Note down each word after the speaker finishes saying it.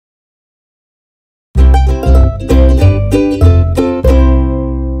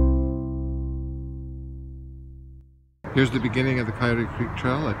Here's the beginning of the Coyote Creek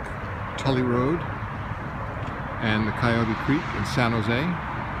Trail at Tully Road and the Coyote Creek in San Jose,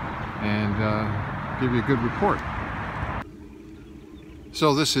 and give you a good report.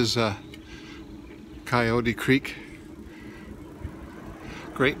 So this is Coyote Creek.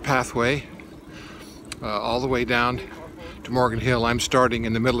 Great pathway all the way down to Morgan Hill. I'm starting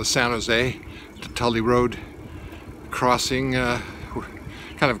in the middle of San Jose, to Tully Road, crossing kind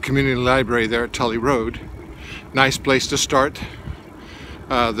of community library there at Tully Road. Nice place to start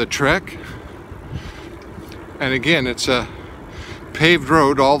the trek. And again, it's a paved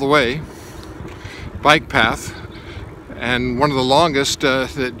road all the way, bike path, and one of the longest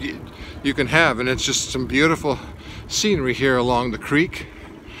that you can have. And it's just some beautiful scenery here along the creek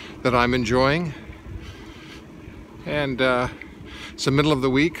that I'm enjoying. And it's the middle of the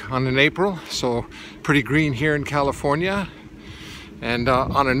week in April, so pretty green here in California. And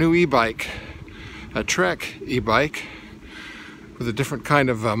on a new e-bike, a Trek e-bike with a different kind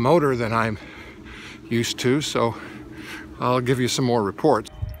of motor than I'm used to, so I'll give you some more reports.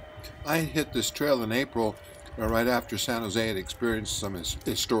 I hit this trail in April right after San Jose had experienced some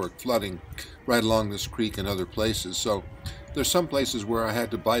historic flooding right along this creek and other places. So there's some places where I had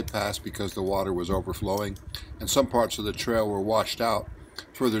to bypass because the water was overflowing, and some parts of the trail were washed out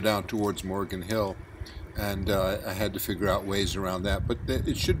further down towards Morgan Hill, and I had to figure out ways around that, but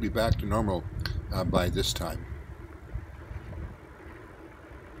it should be back to normal by this time.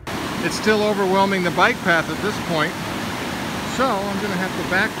 It's still overwhelming the bike path at this point, so I'm going to have to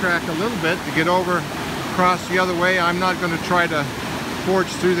backtrack a little bit to get over across the other way. I'm not going to try to forge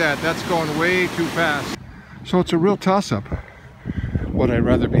through that. That's going way too fast. So it's a real toss-up. Would I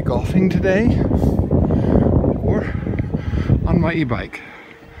rather be golfing today or on my e-bike?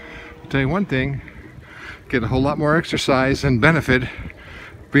 I'll tell you one thing, get a whole lot more exercise and benefit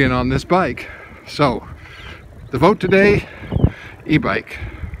being on this bike. So the vote today, e-bike.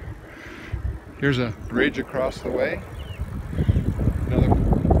 Here's a bridge across the way.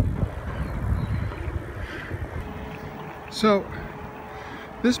 So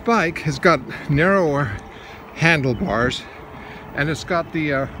this bike has got narrower handlebars, and it's got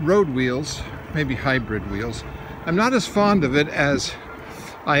the road wheels, maybe hybrid wheels. I'm not as fond of it as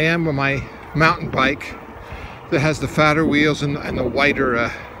I am with my mountain bike that has the fatter wheels and the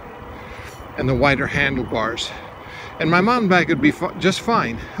wider handlebars. And my mountain bike would be just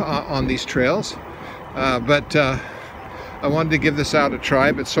fine on these trails, but I wanted to give this out a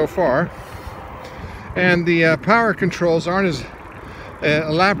try. But so far, and the power controls aren't as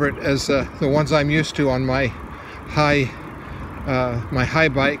elaborate as the ones I'm used to on my high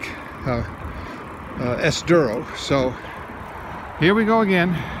bike Esduro. So here we go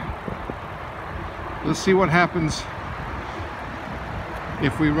again. Let's see what happens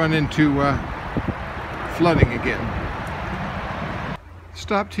if we run into flooding again.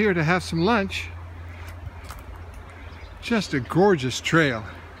 Stopped here to have some lunch. Just a gorgeous trail.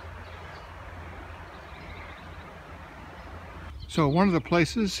 So one of the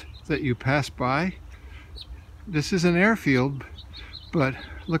places that you pass by, this is an airfield, but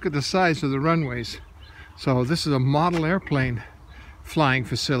look at the size of the runways. So this is a model airplane flying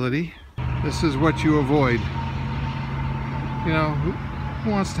facility. This is what you avoid. You know,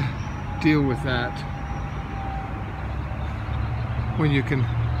 who wants to deal with that when you can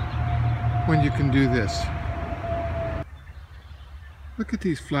do this? Look at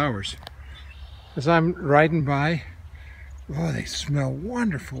these flowers. As I'm riding by, oh, they smell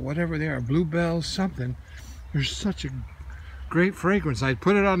wonderful, whatever they are, bluebells, something. There's such a great fragrance. I'd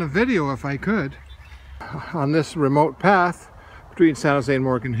put it on a video if I could. On this remote path between San Jose and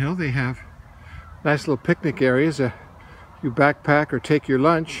Morgan Hill, they have nice little picnic areas. You backpack or take your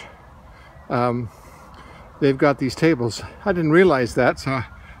lunch. They've got these tables. I didn't realize that, so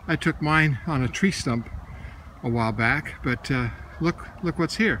I took mine on a tree stump a while back, but look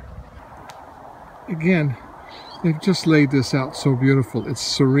what's here. Again, they've just laid this out so beautiful. It's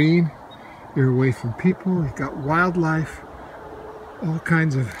serene. You're away from people. You've got wildlife, all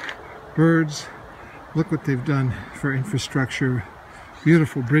kinds of birds. Look what they've done for infrastructure.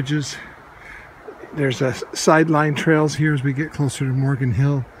 Beautiful bridges. There's sideline trails here as we get closer to Morgan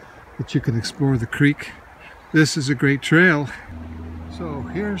Hill that you can explore the creek. This is a great trail. So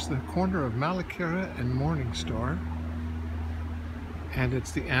here's the corner of Malacara and Morningstar, and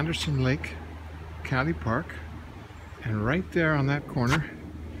it's the Anderson Lake County Park, and right there on that corner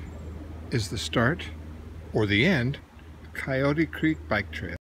is the start or the end, Coyote Creek Bike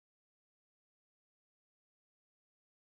Trail.